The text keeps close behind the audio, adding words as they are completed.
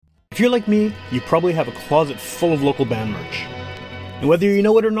you're like me, you probably have a closet full of local band merch. And whether you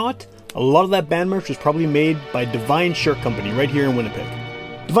know it or not, a lot of that band merch was probably made by Divine Shirt Company right here in Winnipeg.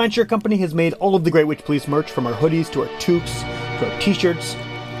 Divine Shirt Company has made all of the Great Witch Police merch, from our hoodies to our toques to our t-shirts.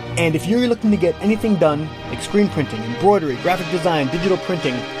 And if you're looking to get anything done, like screen printing, embroidery, graphic design, digital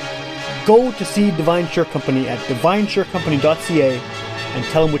printing, go to see Divine Shirt Company at divineshirtcompany.ca and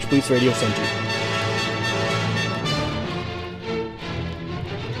tell them Witch Police Radio sent you.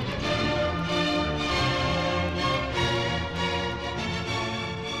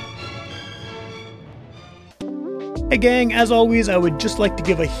 Hey gang, as always, I would just like to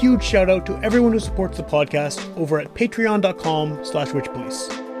give a huge shout out to everyone who supports the podcast over at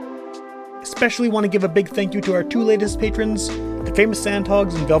patreon.com/witchpolice. Especially want to give a big thank you to our two latest patrons, the Famous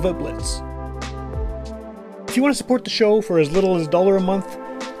Sandhogs and Velvet Blitz. If you want to support the show for as little as $1 a month,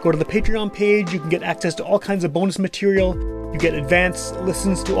 go to the Patreon page. You can get access to all kinds of bonus material. You get advance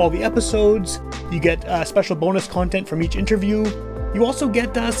listens to all the episodes. You get special bonus content from each interview. You also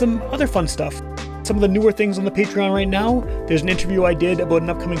get some other fun stuff. Some of the newer things on the Patreon right now, there's an interview I did about an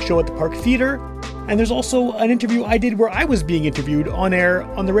upcoming show at the Park Theatre, and there's also an interview I did where I was being interviewed on air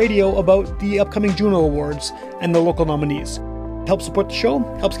on the radio about the upcoming Juno Awards and the local nominees. Help support the show,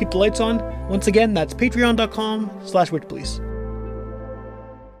 helps keep the lights on. Once again, that's patreon.com/witchpolice.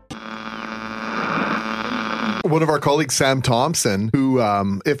 One of our colleagues, Sam Thompson, who,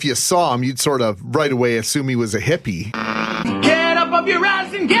 if you saw him, you'd sort of right away assume he was a hippie. Get up off your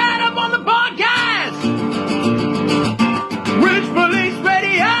ass and get up on the podcast! Witch Police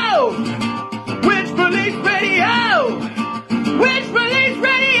Radio! Witch Police Radio! Witch Police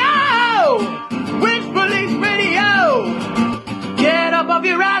Radio! Witch Police Radio! Get up off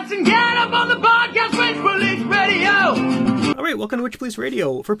your ass and get up on the podcast! Witch Police Radio! Alright, welcome to Witch Police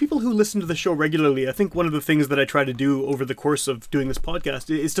Radio. For people who listen to the show regularly, I think one of the things that I try to do over the course of doing this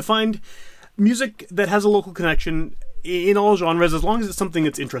podcast is to find music that has a local connection in all genres, as long as it's something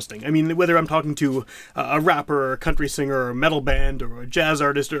that's interesting. I mean, whether I'm talking to a rapper or a country singer or a metal band or a jazz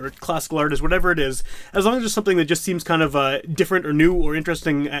artist or a classical artist, whatever it is, as long as it's something that just seems kind of different or new or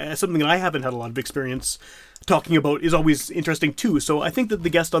interesting, something that I haven't had a lot of experience talking about is always interesting too. So I think that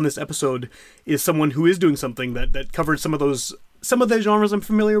the guest on this episode is someone who is doing something that covers some of the genres I'm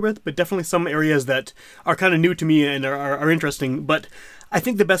familiar with, but definitely some areas that are kind of new to me and are interesting. But I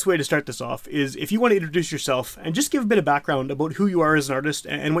think the best way to start this off is if you want to introduce yourself and just give a bit of background about who you are as an artist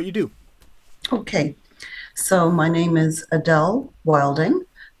and what you do. Okay, so my name is Adele Wilding.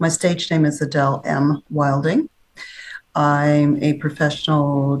 My stage name is Adele M. Wilding. I'm a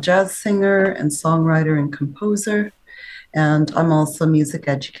professional jazz singer and songwriter and composer, and I'm also a music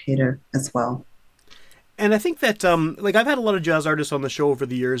educator as well. And I think that, I've had a lot of jazz artists on the show over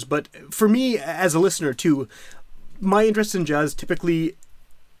the years, but for me, as a listener too, my interest in jazz typically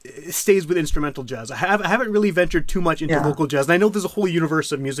stays with instrumental jazz. I haven't really ventured too much into vocal jazz. And I know there's a whole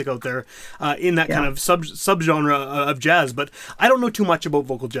universe of music out there in that kind of subgenre of jazz, but I don't know too much about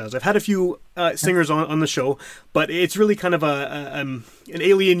vocal jazz. I've had a few singers on the show, but it's really kind of an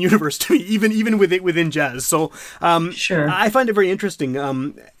alien universe to me, even within jazz. So Sure. I find it very interesting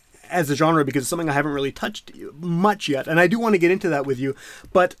as a genre, because it's something I haven't really touched much yet, and I do want to get into that with you.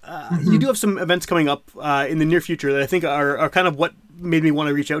 But you do have some events coming up in the near future that I think are kind of what made me want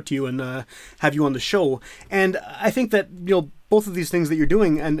to reach out to you and have you on the show. And I think that both of these things that you're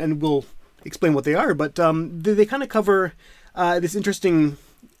doing, and we'll explain what they are, but they kind of cover this interesting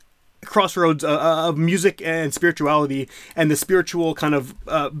crossroads of music and spirituality, and the spiritual kind of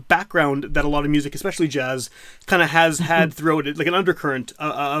background that a lot of music, especially jazz, kind of has had throughout it, like an undercurrent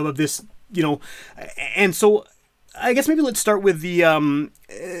of this, and so I guess maybe let's start with the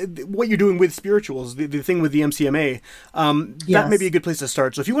what you're doing with spirituals, the thing with the MCMA. That may be a good place to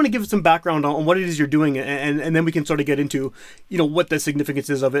start. So if you want to give some background on what it is you're doing, and then we can sort of get into what the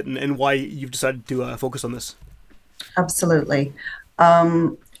significance is of it and why you've decided to focus on this. Absolutely.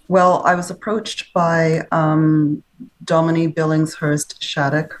 Well, I was approached by Dominique Billingshurst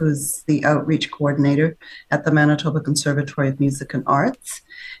Shattuck, who's the outreach coordinator at the Manitoba Conservatory of Music and Arts,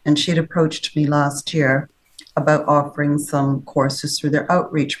 and she'd approached me last year about offering some courses through their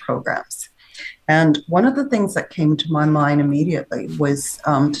outreach programs. And one of the things that came to my mind immediately was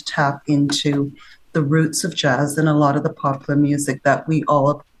to tap into the roots of jazz and a lot of the popular music that we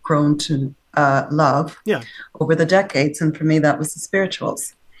all have grown to love over the decades. And for me, that was the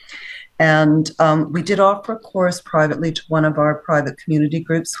spirituals. And we did offer a course privately to one of our private community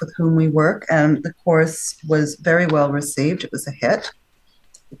groups with whom we work. And the course was very well received. It was a hit,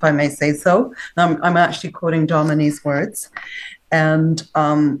 if I may say so. I'm actually quoting Dominique's words. And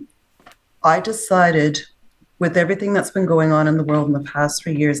I decided with everything that's been going on in the world in the past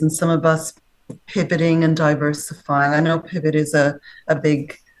 3 years, and some of us pivoting and diversifying. I know pivot is a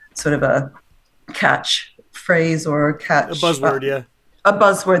big sort of a catch phrase or A catch buzzword, yeah. a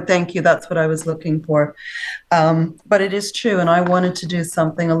buzzword. Thank you. That's what I was looking for. But it is true. And I wanted to do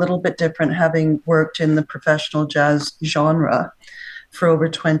something a little bit different, having worked in the professional jazz genre for over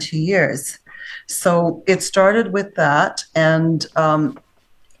 20 years. So it started with that. And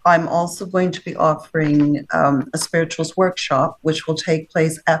I'm also going to be offering a spirituals workshop, which will take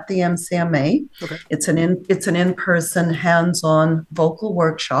place at the MCMA. Okay. It's an in-person, hands-on vocal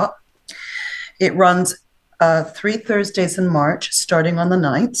workshop. It runs 3 Thursdays in March, starting on the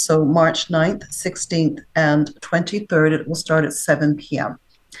 9th. So March 9th, 16th, and 23rd, it will start at 7 p.m.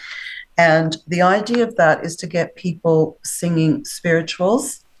 And the idea of that is to get people singing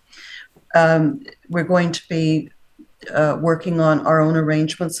spirituals. We're going to be working on our own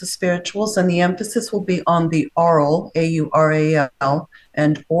arrangements of spirituals, and the emphasis will be on the aural, A-U-R-A-L,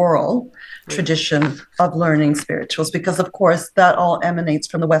 and oral tradition of learning spirituals, because of course that all emanates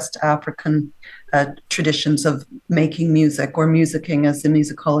from the West African traditions of making music, or musicking as the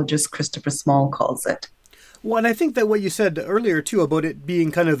musicologist Christopher Small calls it. Well, and I think that what you said earlier too about it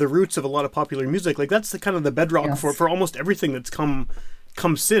being kind of the roots of a lot of popular music, like that's the kind of the bedrock Yes. for almost everything that's come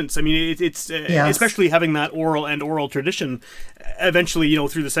since. I mean, it's Yes. especially having that oral tradition. Eventually,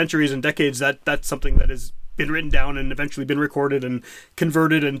 through the centuries and decades, that's something that has been written down and eventually been recorded and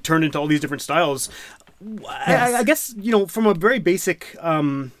converted and turned into all these different styles. Yes. I guess from a very basic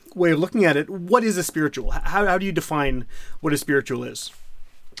way of looking at it, what is a spiritual? How do you define what a spiritual is?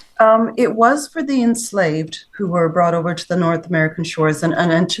 It was for the enslaved who were brought over to the North American shores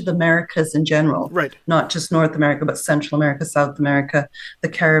and to the Americas in general. Right. Not just North America, but Central America, South America, the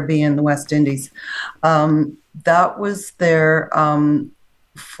Caribbean, the West Indies. That was their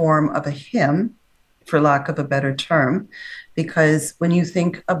form of a hymn, for lack of a better term, because when you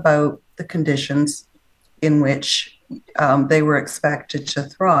think about the conditions in which they were expected to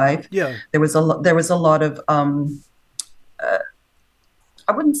thrive, Yeah. there was a lot of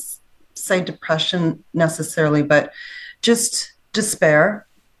I wouldn't say depression necessarily, but just despair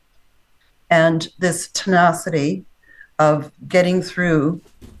and this tenacity of getting through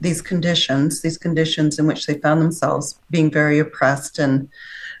these conditions in which they found themselves, being very oppressed and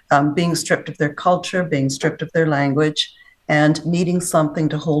being stripped of their culture, being stripped of their language, and needing something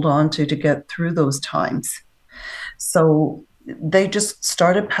to hold on to get through those times. So they just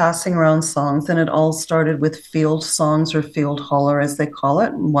started passing around songs, and it all started with field songs, or field holler as they call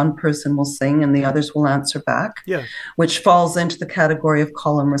it. One person will sing and the others will answer back, Yeah. which falls into the category of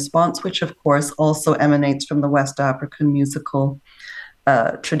call and response, which of course also emanates from the West African musical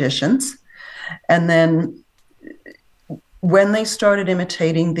traditions. And then when they started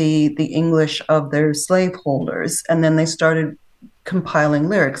imitating the English of their slaveholders, and then they started compiling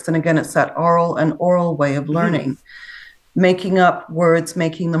lyrics, and again, it's that oral way of learning. Making up words,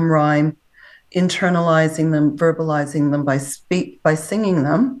 making them rhyme, internalizing them, verbalizing them by singing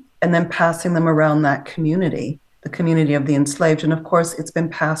them, and then passing them around that community, the community of the enslaved. And of course, it's been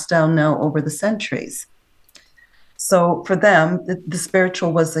passed down now over the centuries. So for them, the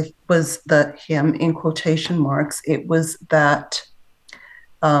spiritual was the hymn, in quotation marks. It was that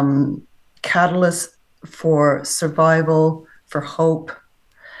catalyst for survival, for hope,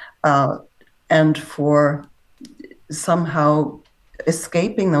 and for somehow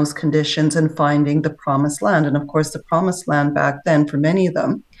escaping those conditions and finding the promised land. And of course, the promised land back then, for many of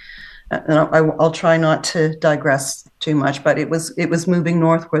them, and I'll try not to digress too much, but it was moving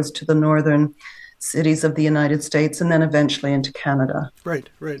northwards to the northern cities of the United States, and then eventually into Canada. Right.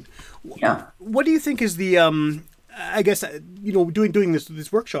 Yeah. What do you think is the I guess doing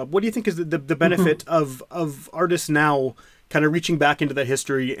this workshop, what do you think is the benefit of artists now kind of reaching back into that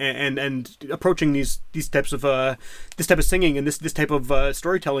history and approaching these types of this type of singing and this type of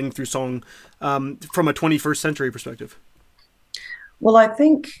storytelling through song from a 21st century perspective? Well, I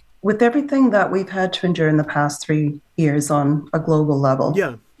think with everything that we've had to endure in the past 3 years on a global level,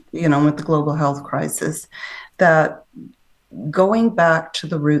 yeah, with the global health crisis, that going back to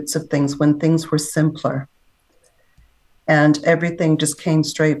the roots of things when things were simpler and everything just came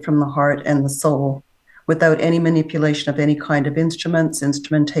straight from the heart and the soul, without any manipulation of any kind of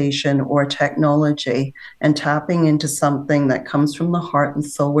instrumentation, or technology, and tapping into something that comes from the heart and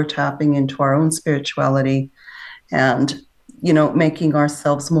soul. We're tapping into our own spirituality and, making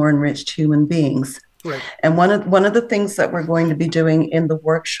ourselves more enriched human beings. right. And one of the things that we're going to be doing in the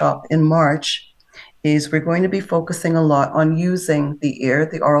workshop in March is we're going to be focusing a lot on using the ear,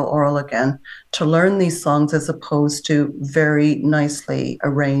 the oral again, to learn these songs, as opposed to very nicely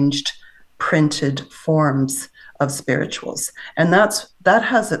arranged printed forms of spirituals. And that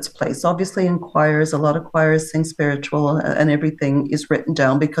has its place. Obviously in choirs, a lot of choirs sing spiritual and everything is written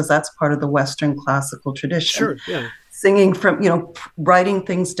down because that's part of the Western classical tradition. Sure, yeah. Singing from, writing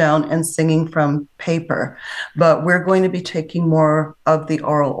things down and singing from paper. But we're going to be taking more of the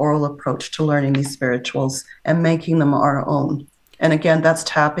oral approach to learning these spirituals and making them our own. And again, that's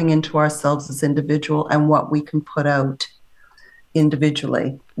tapping into ourselves as individual and what we can put out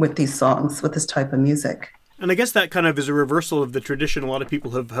individually with these songs, with this type of music. And I guess that kind of is a reversal of the tradition a lot of people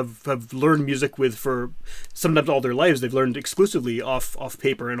have learned music with for sometimes all their lives. They've learned exclusively off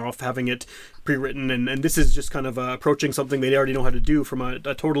paper and off having it pre-written. And this is just kind of approaching something they already know how to do from a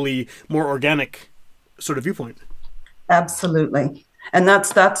totally more organic sort of viewpoint. Absolutely. And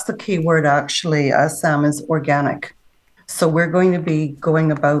that's the key word, actually, Sam, is organic. So we're going to be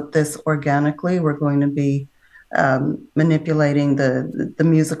going about this organically. We're going to be manipulating the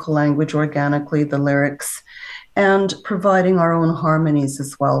musical language organically, the lyrics, and providing our own harmonies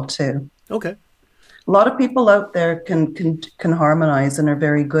as well too. Okay. A lot of people out there can harmonize and are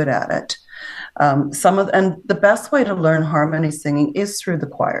very good at it. And the best way to learn harmony singing is through the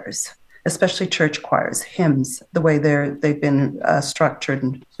choirs, especially church choirs, hymns, the way they've been structured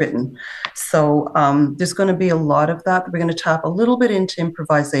and written. So there's going to be a lot of that. We're going to tap a little bit into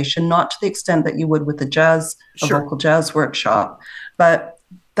improvisation, not to the extent that you would with a vocal jazz workshop, but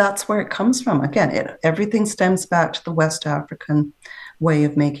that's where it comes from. Again, everything stems back to the West African way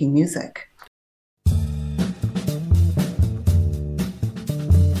of making music.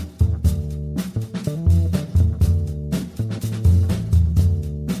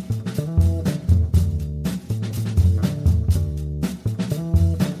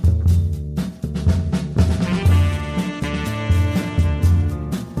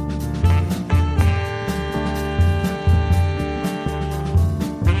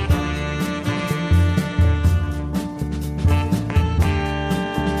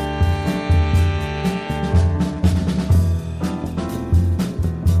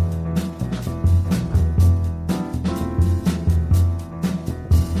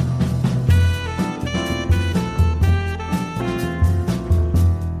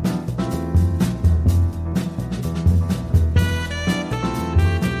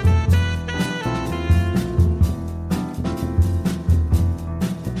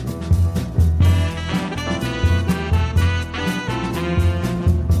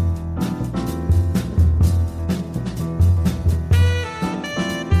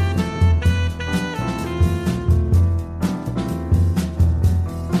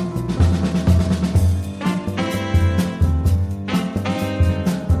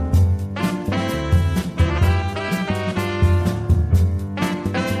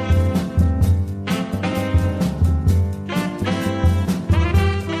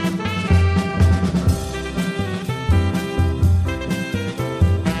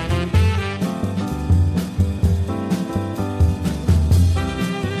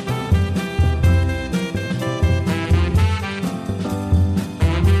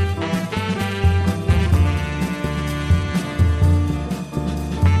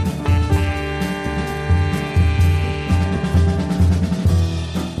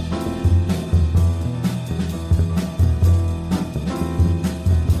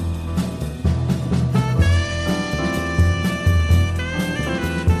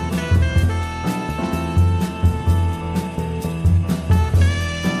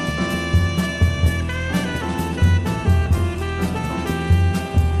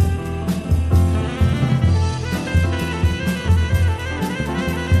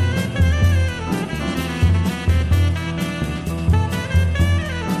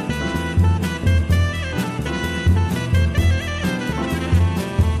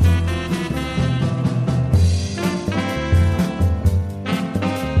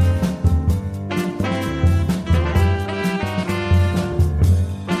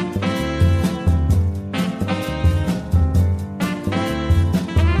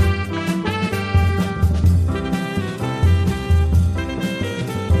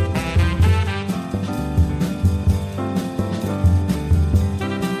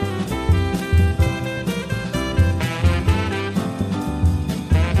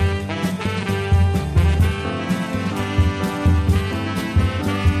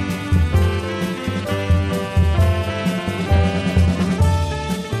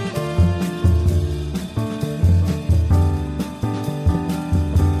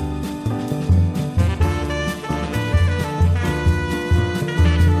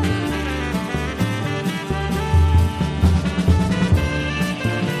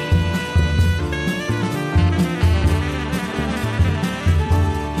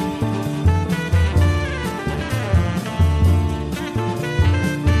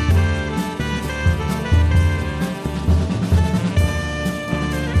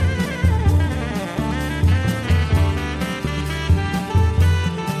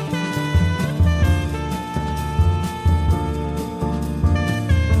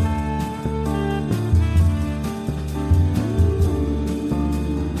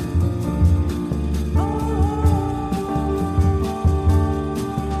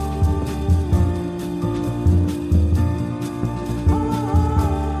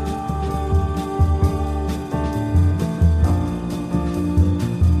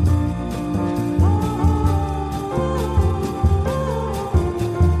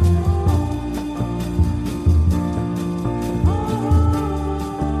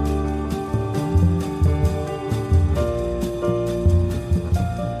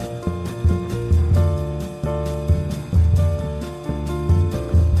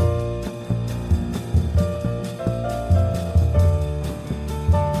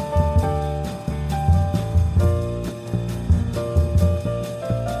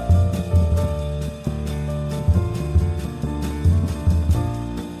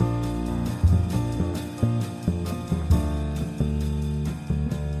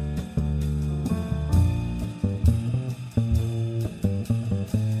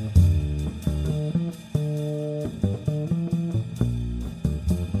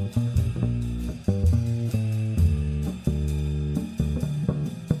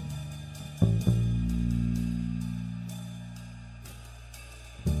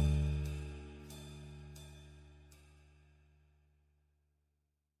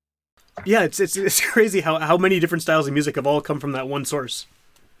 Yeah, it's crazy how many different styles of music have all come from that one source.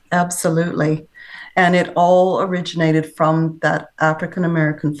 Absolutely. And it all originated from that African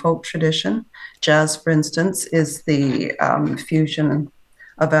American folk tradition. Jazz, for instance, is the fusion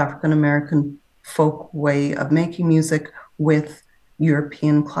of African American folk way of making music with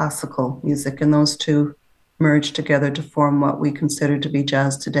European classical music. And those two merge together to form what we consider to be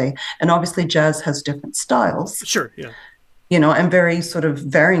jazz today. And obviously, jazz has different styles, Sure, yeah. and very sort of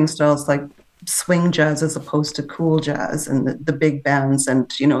varying styles like swing jazz as opposed to cool jazz and the big bands and,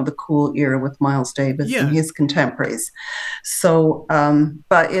 the cool era with Miles Davis Yeah. and his contemporaries. So,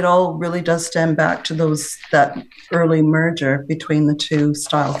 but it all really does stem back to that early merger between the two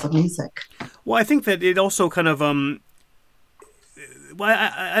styles of music. Well, I think that it also kind of well,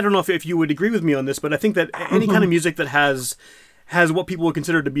 I don't know if you would agree with me on this, but I think that any kind of music that has what people would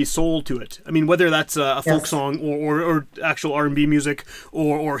consider to be soul to it. I mean, whether that's a folk Yes. song or actual R&B music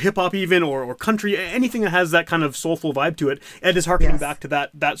or hip hop even or country, anything that has that kind of soulful vibe to it, it is harkening Yes. back to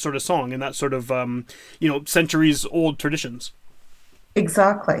that sort of song and that sort of centuries old traditions.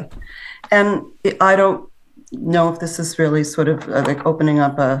 Exactly. And I don't know if this is really sort of like opening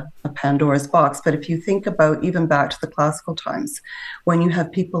up a Pandora's box, but if you think about even back to the classical times, when you have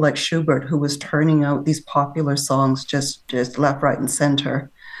people like Schubert, who was turning out these popular songs just left, right, and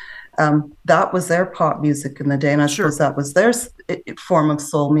center, that was their pop music in the day. And I Sure. suppose that was their form of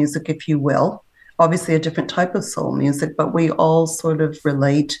soul music, if you will. Obviously, a different type of soul music, but we all sort of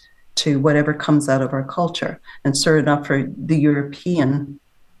relate to whatever comes out of our culture. And sure enough, for the European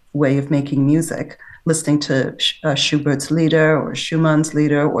way of making music, listening to Schubert's Lieder or Schumann's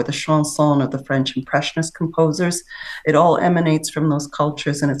Lieder or the chanson of the French Impressionist composers, it all emanates from those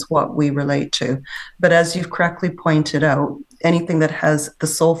cultures and it's what we relate to. But as you've correctly pointed out, anything that has the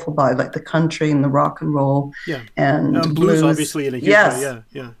soulful vibe, like the country and the rock and roll Yeah. and Blues obviously in a huge yes, way.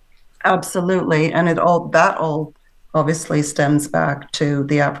 Yeah. absolutely. And that all obviously stems back to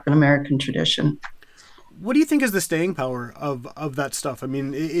the African American tradition. What do you think is the staying power of that stuff? I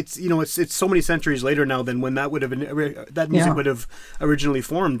mean, it's so many centuries later now than when that music Yeah. would have originally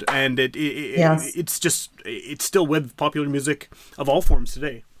formed, and Yes. it's still with popular music of all forms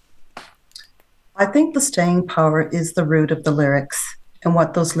today. I think the staying power is the root of the lyrics and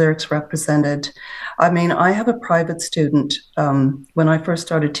what those lyrics represented. I mean, I have a private student. When I first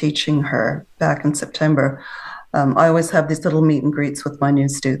started teaching her back in September, I always have these little meet and greets with my new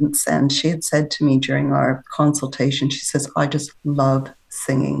students. And she had said to me during our consultation, she says, I just love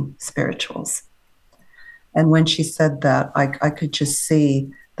singing spirituals. And when she said that, I could just see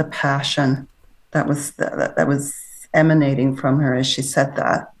the passion that was emanating from her as she said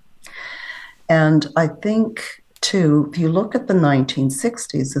that. And I think, too, if you look at the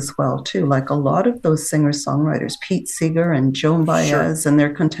 1960s as well, too, like a lot of those singer-songwriters, Pete Seeger and Joan Baez and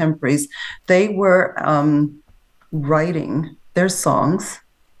their contemporaries, they were writing their songs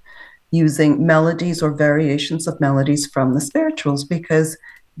using melodies or variations of melodies from the spirituals because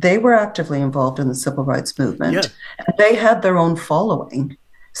they were actively involved in the civil rights movement. Yeah. And they had their own following.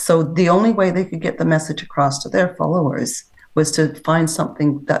 So the only way they could get the message across to their followers was to find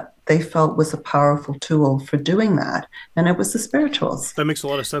something that they felt was a powerful tool for doing that. And it was the spirituals. That makes a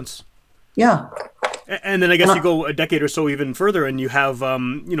lot of sense. Yeah. And then I guess you go a decade or so even further, and you have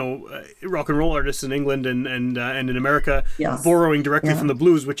rock and roll artists in England and in America Yes. borrowing directly Yeah. from the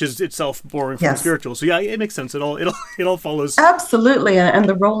blues, which is itself borrowing from the Yes. spiritual. So yeah, it makes sense. It all follows. Absolutely. And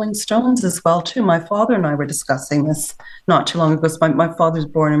the Rolling Stones as well, too. My father and I were discussing this not too long ago. So my father's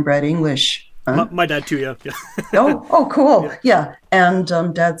born and bred English. My dad too. Yeah. Oh, cool. Yeah. And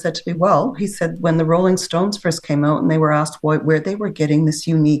Dad said to me, well, he said, when the Rolling Stones first came out and they were asked where they were getting this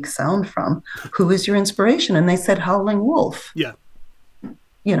unique sound from, who is your inspiration? And they said, Howling Wolf. Yeah.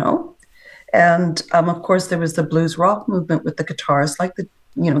 And of course, there was the blues rock movement with the guitarists like the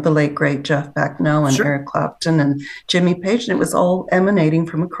late, great Jeff Beck now and Sure. Eric Clapton and Jimmy Page. And it was all emanating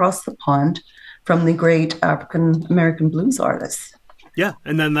from across the pond from the great African American blues artists. Yeah,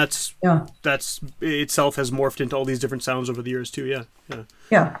 and then that's Yeah. itself has morphed into all these different sounds over the years too. Yeah.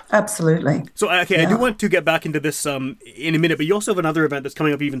 Yeah, absolutely. So okay, I Yeah. do want to get back into this in a minute, but you also have another event that's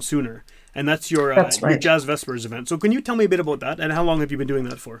coming up even sooner, and that's your That's your right. Jazz Vespers event. So can you tell me a bit about that, and how long have you been doing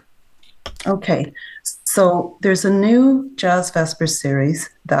that for? Okay, so there's a new Jazz Vespers series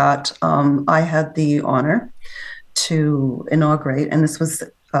that I had the honor to inaugurate, and this was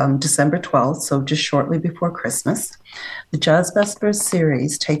December 12th, so just shortly before Christmas. The Jazz Vespers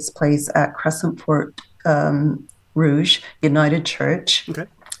series takes place at Crescent Fort Rouge United Church Okay.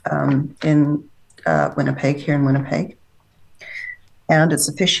 in Winnipeg, here in Winnipeg. And it's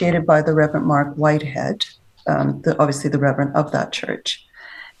officiated by the Reverend Mark Whitehead, obviously the Reverend of that church.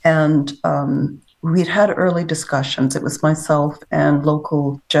 And we'd had early discussions. It was myself and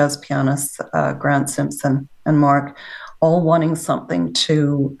local jazz pianists, Grant Simpson and Mark, all wanting something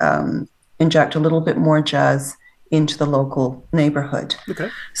to inject a little bit more jazz into the local neighborhood. Okay.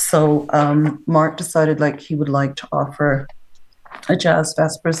 So Mark decided he would like to offer a Jazz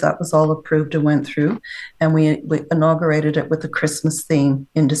Vespers. That was all approved and went through. And we inaugurated it with a Christmas theme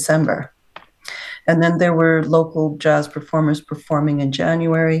in December. And then there were local jazz performers performing in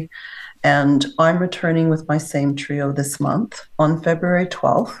January. And I'm returning with my same trio this month on February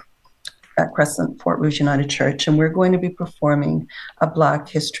 12th at Crescent Fort Rouge United Church. And we're going to be performing a Black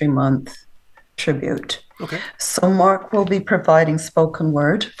History Month tribute. Okay. So Mark will be providing spoken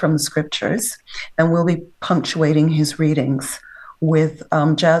word from the scriptures, and we'll be punctuating his readings with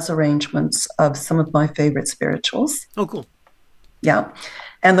jazz arrangements of some of my favorite spirituals. Oh, cool. Yeah.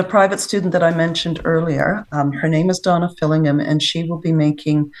 And the private student that I mentioned earlier, her name is Donna Fillingham, and she will be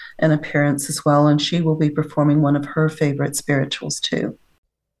making an appearance as well, and she will be performing one of her favorite spirituals too.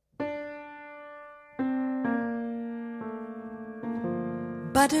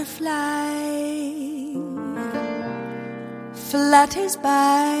 Butterfly flutters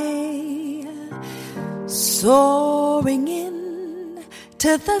by, soaring in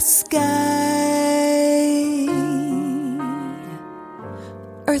to the sky.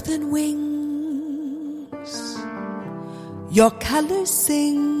 Earth and wings, your colors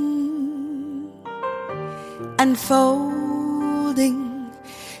sing, unfolding,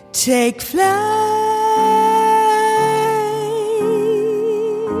 take flight.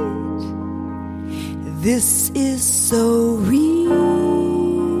 This is so real,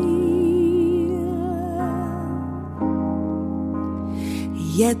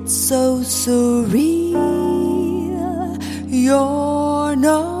 yet so surreal. You're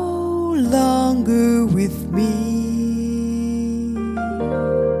no longer with me.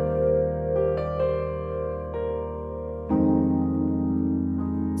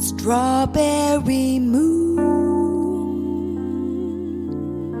 Strawberry moon,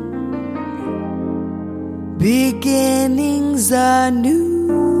 beginnings anew,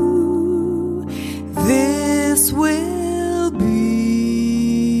 this will be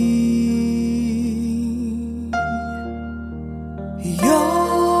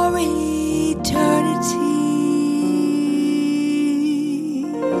your eternity.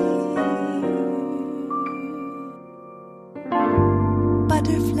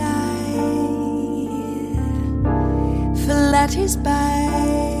 Butterfly flutters by,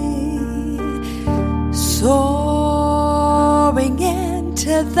 soaring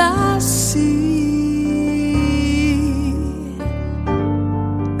into the sea.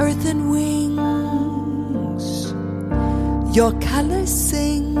 Earth and wings, your colors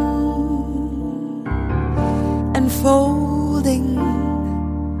sing, unfolding,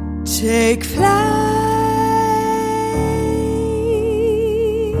 take flight.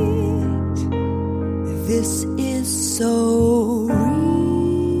 This is so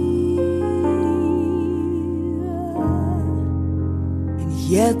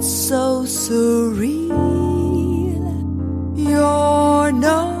yet so surreal. You're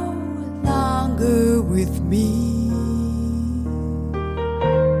no longer with me.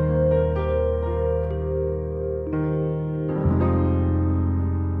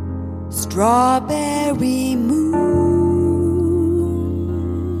 Strawberry moon,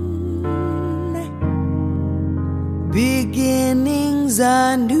 beginnings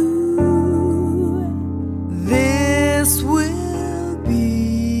anew, this will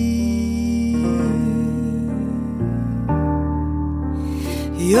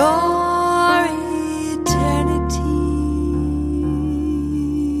your eternity.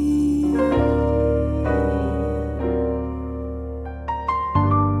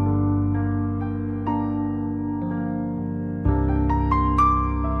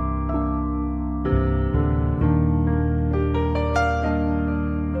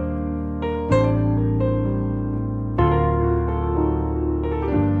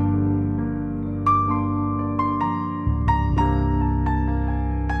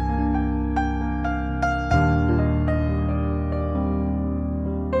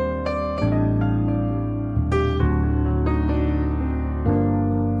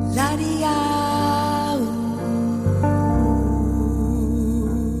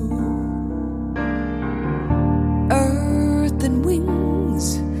 Earth and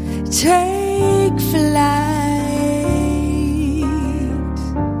wings, take flight.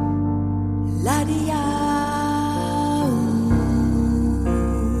 La-di-ya.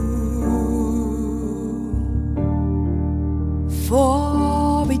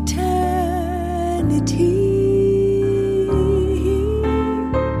 For eternity,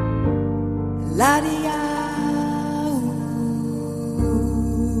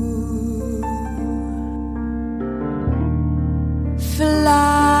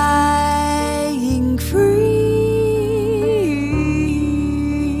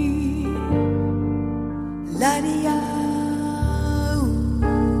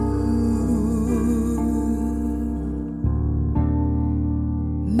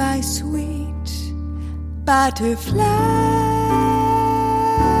 my sweet butterfly.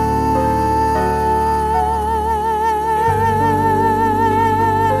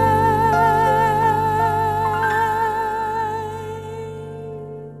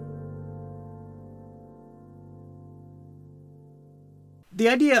 The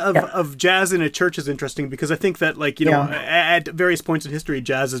idea of jazz in a church is interesting because I think that, like, you know, at various points in history,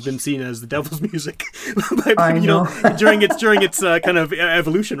 jazz has been seen as the devil's music, during its kind of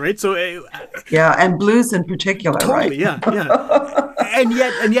evolution, right? So, and blues in particular, totally, right? yeah. And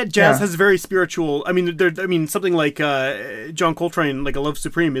yet, jazz has very spiritual. I mean, something like John Coltrane, like "A Love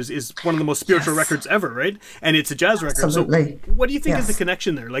Supreme," is one of the most spiritual records ever, right? And it's a jazz record. Absolutely. So, what do you think is the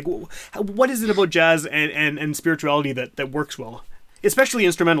connection there? Like, what is it about jazz and spirituality that works well? Especially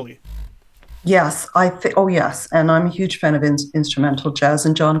instrumentally. Yes, yes, and I'm a huge fan of instrumental jazz,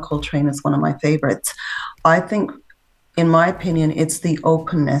 and John Coltrane is one of my favorites. I think, in my opinion, it's the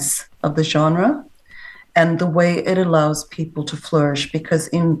openness of the genre and the way it allows people to flourish, because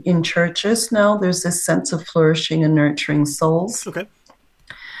in churches now there's this sense of flourishing and nurturing souls. Okay.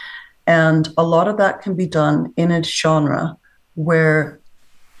 And a lot of that can be done in a genre where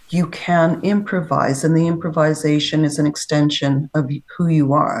you can improvise, and the improvisation is an extension of who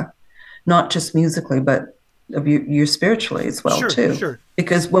you are, not just musically, but of you spiritually as well, too. Sure.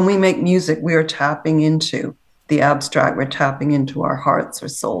 Because when we make music, we are tapping into the abstract. We're tapping into our hearts, our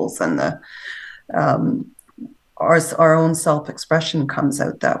souls, and our own self-expression comes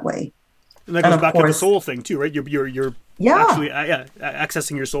out that way. And that goes back to the soul thing too, right? You're actually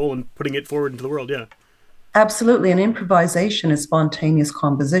accessing your soul and putting it forward into the world. Yeah. Absolutely. And improvisation is spontaneous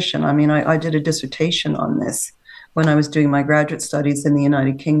composition. I mean, I did a dissertation on this when I was doing my graduate studies in the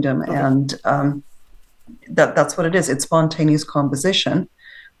United Kingdom. Okay. And that's what it is. It's spontaneous composition,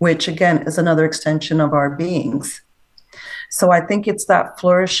 which, again, is another extension of our beings. So I think it's that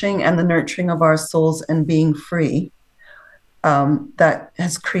flourishing and the nurturing of our souls and being free that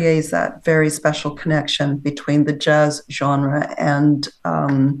creates that very special connection between the jazz genre and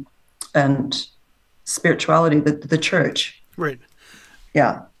spirituality, the church. Right.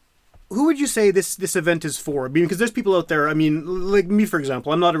 Yeah. Who would you say this event is for? I mean, because there's people out there, I mean, like me, for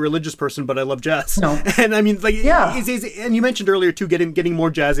example, I'm not a religious person, but I love jazz. No. And I mean, like, and you mentioned earlier too, getting more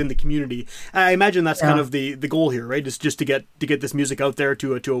jazz in the community. I imagine that's kind of the goal here, right? Is just to get this music out there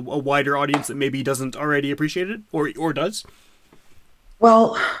to a wider audience that maybe doesn't already appreciate it or does.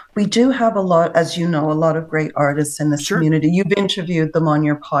 Well, we do have a lot of great artists in this community. You've interviewed them on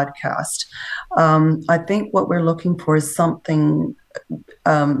your podcast. I think what we're looking for is something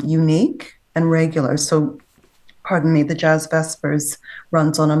unique and regular. So, the Jazz Vespers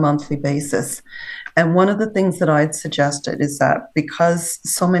runs on a monthly basis. And one of the things that I'd suggested is that because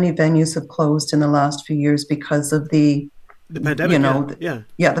so many venues have closed in the last few years because of the pandemic,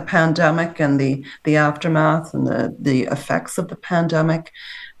 the pandemic and the aftermath and the effects of the pandemic,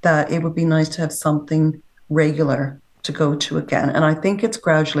 that it would be nice to have something regular to go to again. And I think it's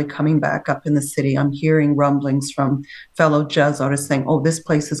gradually coming back up in the city. I'm hearing rumblings from fellow jazz artists saying, oh, this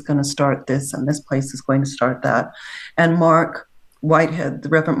place is going to start this and this place is going to start that. And Mark Whitehead, the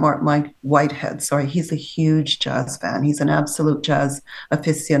Reverend Mark Whitehead, he's a huge jazz fan. He's an absolute jazz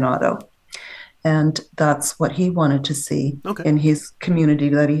aficionado. And that's what he wanted to see in his community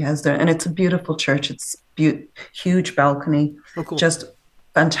that he has there. And it's a beautiful church. It's huge balcony, just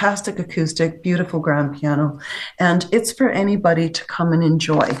fantastic acoustic, beautiful grand piano. And it's for anybody to come and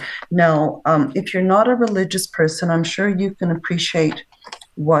enjoy. Now, if you're not a religious person, I'm sure you can appreciate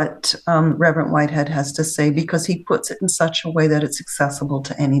what Reverend Whitehead has to say, because he puts it in such a way that it's accessible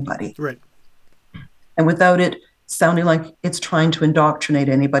to anybody. Right. And without it sounding like it's trying to indoctrinate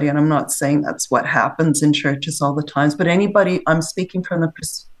anybody. And I'm not saying that's what happens in churches all the time, but anybody, I'm speaking from the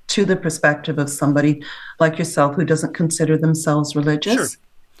perspective of somebody like yourself who doesn't consider themselves religious,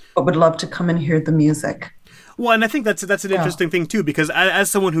 but would love to come and hear the music. Well, and I think that's an interesting thing too, because as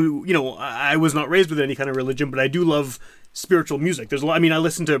someone who, I was not raised with any kind of religion, but I do love spiritual music. There's a lot. I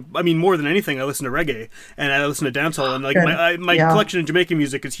mean, more than anything, I listen to reggae and I listen to dancehall, and like my collection of Jamaican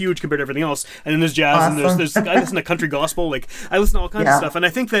music is huge compared to everything else. And then there's jazz, and there's I listen to country gospel. Like I listen to all kinds of stuff, and I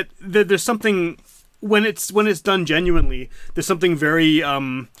think that there's something when it's done genuinely. There's something very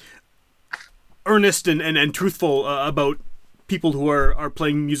earnest and truthful about people who are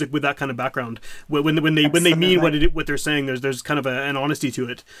playing music with that kind of background. When they mean what they're saying, there's kind of an honesty to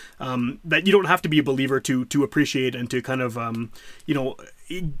it that you don't have to be a believer to appreciate and to kind of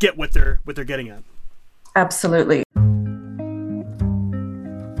get what they're getting at. Absolutely.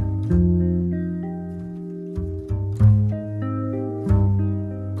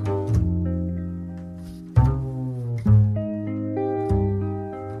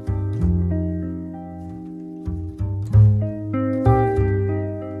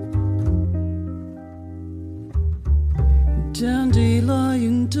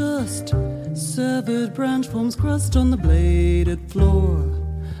 in dust. Severed branch forms crust on the bladed floor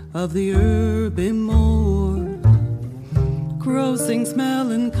of the urban moor. Crow sings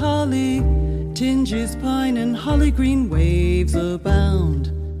melancholy, tinges pine and holly, green waves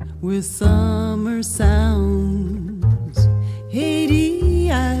abound with summer sounds.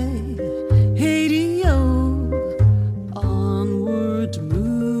 Hey-dee-I, hey-dee-oh, onward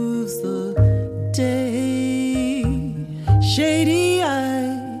moves the day.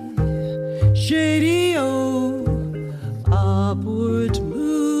 Shady-eye, shady-oh, upward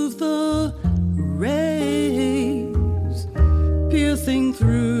move the rays, piercing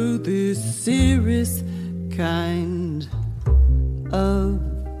through this cirrus kind of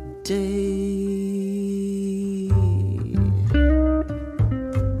day.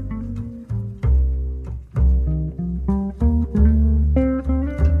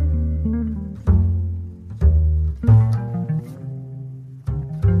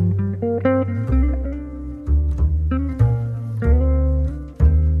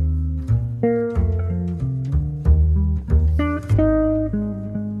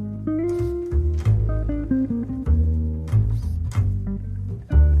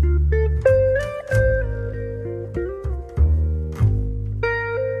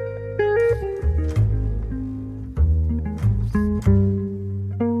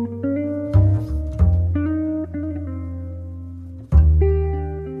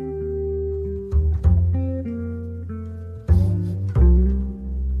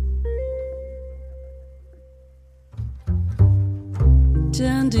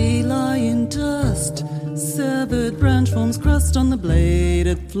 Dandelion dust, severed branch forms crust on the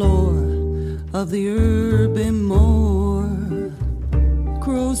bladed floor of the urban moor.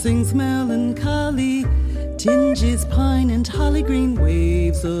 Crow sings melancholy, tinges pine and holly, green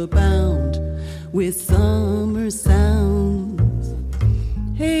waves abound with summer sounds.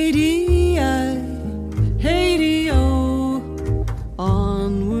 Hey-dee-I, hey-dee-oh,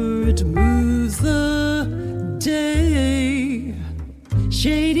 onward moves the day.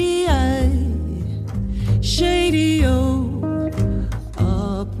 Shady-eye, shady-oh,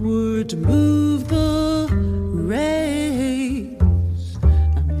 upward move the rays.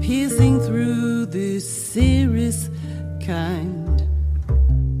 I'm piercing through this cirrus kind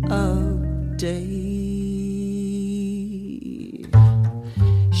of day.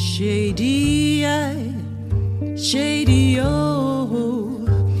 Shady-eye, shady-oh,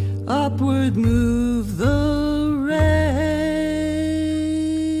 upward move the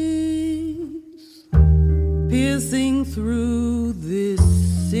piercing through this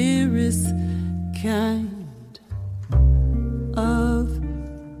cirrus kind of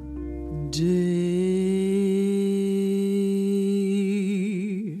day.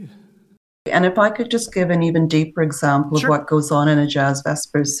 And if I could just give an even deeper example of what goes on in a Jazz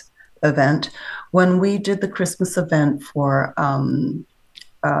Vespers event, when we did the Christmas event for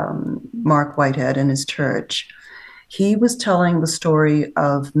Mark Whitehead and his church, he was telling the story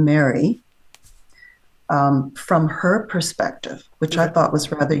of Mary from her perspective, which I thought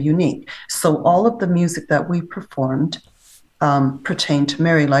was rather unique. So all of the music that we performed pertained to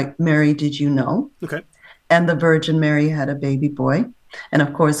Mary, like Mary, Did You Know? Okay. And the Virgin Mary had a baby boy. And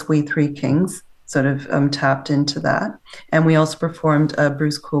of course, We Three Kings sort of tapped into that. And we also performed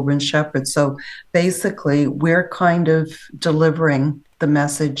Bruce Cockburn's Shepherd. So basically, we're kind of delivering the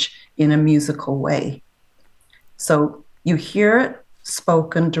message in a musical way. So you hear it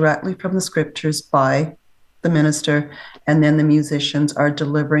spoken directly from the scriptures by the minister, and then the musicians are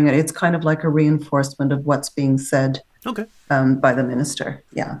delivering it. It's kind of like a reinforcement of what's being said by the minister.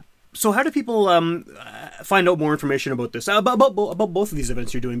 Yeah. So how do people find out more information about this, about both of these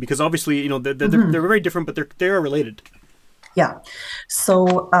events you're doing? Because obviously, they're very different, but they are related. Yeah.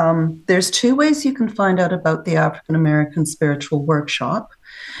 So there's two ways you can find out about the African American Spiritual Workshop.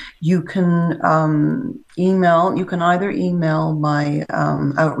 You can either email my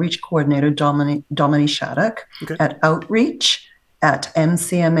outreach coordinator, Dominique Shattuck, at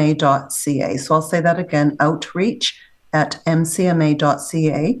outreach@mcma.ca. So I'll say that again,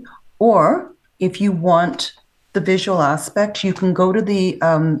 outreach@mcma.ca. Or if you want the visual aspect, you can go to the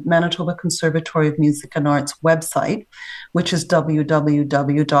Manitoba Conservatory of Music and Arts website, which is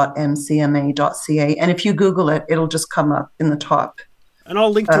www.mcma.ca. And if you Google it, it'll just come up in the top. And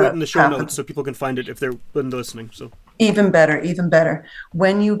I'll link to it in the show notes so people can find it if they're listening. So even better.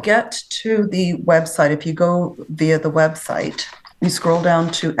 When you get to the website, if you go via the website, you scroll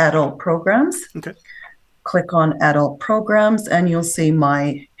down to adult programs. Okay. Click on adult programs, and you'll see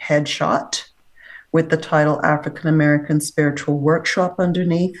my headshot with the title African American Spiritual Workshop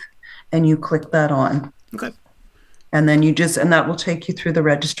underneath, and you click that on. Okay. And then and that will take you through the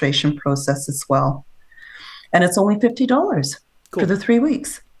registration process as well. And it's only $50 Cool. for the 3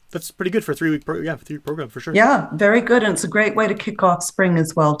 weeks. That's pretty good for a 3-week program for sure. Yeah, very good. And it's a great way to kick off spring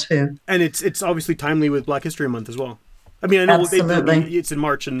as well, too. And it's obviously timely with Black History Month as well. I mean, I know Absolutely. it's in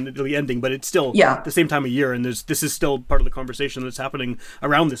March and it'll be ending, but it's still Yeah. the same time of year, and this is still part of the conversation that's happening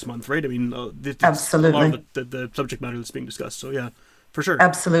around this month, right? I mean, it's Absolutely. a lot of the subject matter that's being discussed. So yeah, for sure.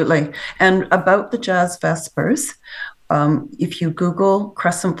 Absolutely. And about the Jazz Vespers, if you Google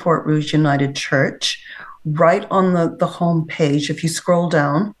Crescent Fort Rouge United Church, right on the home page, if you scroll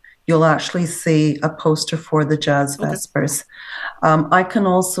down, you'll actually see a poster for the Jazz Vespers. I can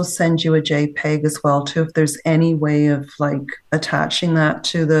also send you a JPEG as well, too, if there's any way of like attaching that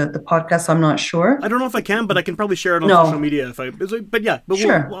to the podcast. I'm not sure. I don't know if I can, but I can probably share it on social media but yeah,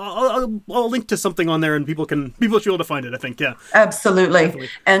 Sure. I'll link to something on there and people should be able to find it, I think. Yeah. Absolutely. Definitely.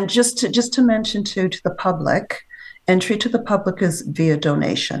 And just to mention too to the public, entry to the public is via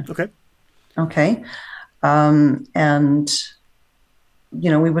donation. Okay. And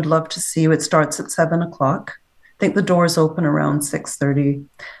we would love to see you. It starts at 7:00. I think the doors open around 6:30,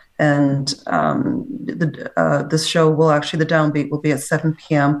 and the show the downbeat will be at 7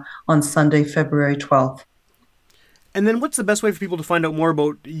 p.m. on Sunday, February 12th. And then what's the best way for people to find out more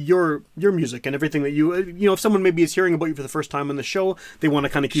about your music and everything that if someone maybe is hearing about you for the first time on the show, they want to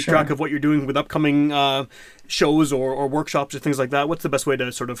kind of keep track of what you're doing with upcoming shows or workshops or things like that. What's the best way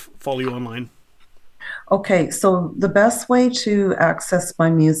to sort of follow you online? Okay, so the best way to access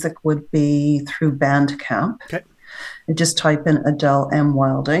my music would be through Bandcamp. Okay. You just type in Adele M.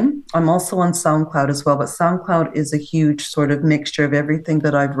 Wilding. I'm also on SoundCloud as well, but SoundCloud is a huge sort of mixture of everything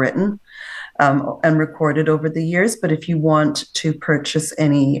that I've written and recorded over the years. But if you want to purchase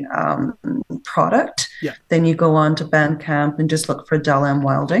any product, then you go on to Bandcamp and just look for Adele M.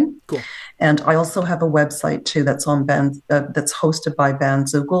 Wilding. Cool. And I also have a website too that's that's hosted by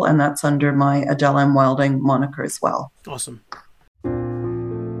Bandzoogle, and that's under my Adele M. Wilding moniker as well. Awesome.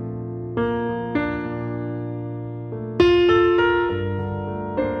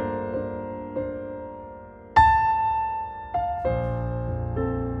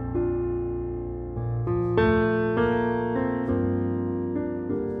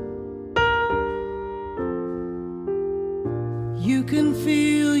 You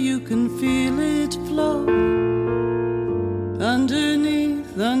can feel it flow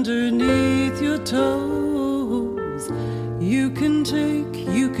underneath your toes. You can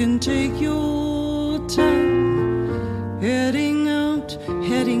take your time, heading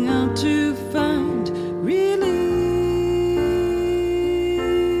out to find release.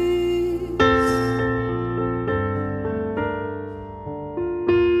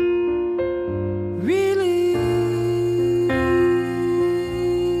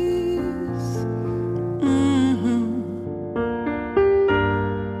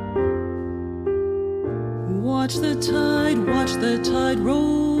 Watch the tide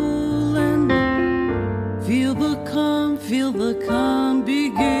rolling. Feel the calm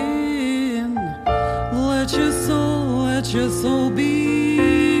begin. Let your soul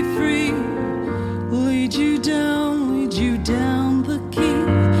be free. Lead you down the key.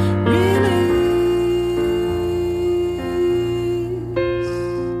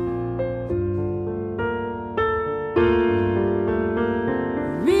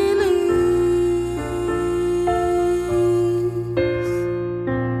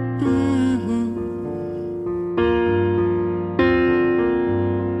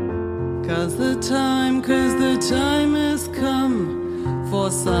 Cause the time has come for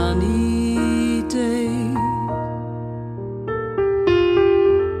sunny day.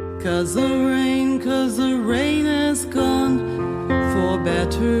 Cause the rain has gone for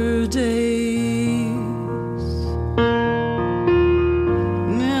better days.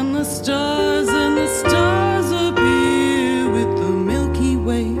 And the stars appear with the Milky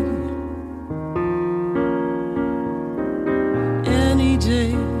Way. Any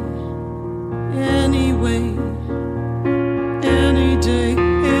day, anyway, any day,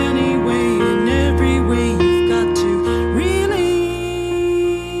 anyway, in every way you've got to release.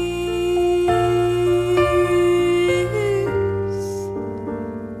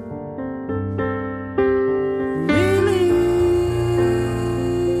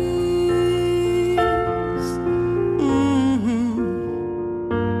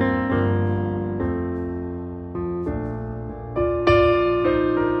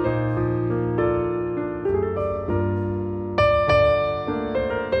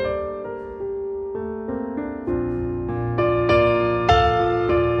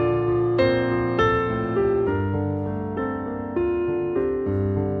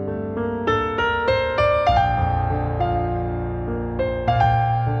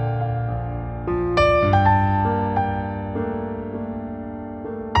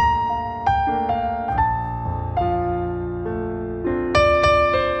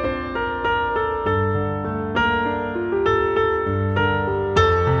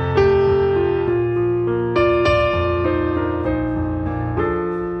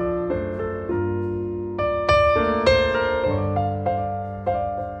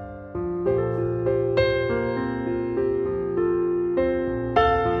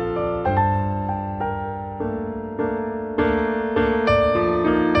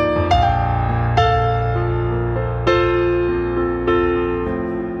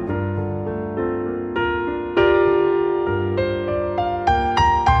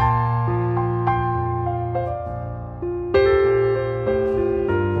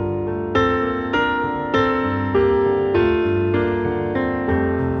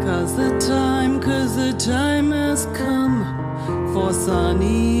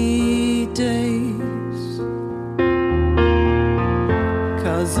 sunny day.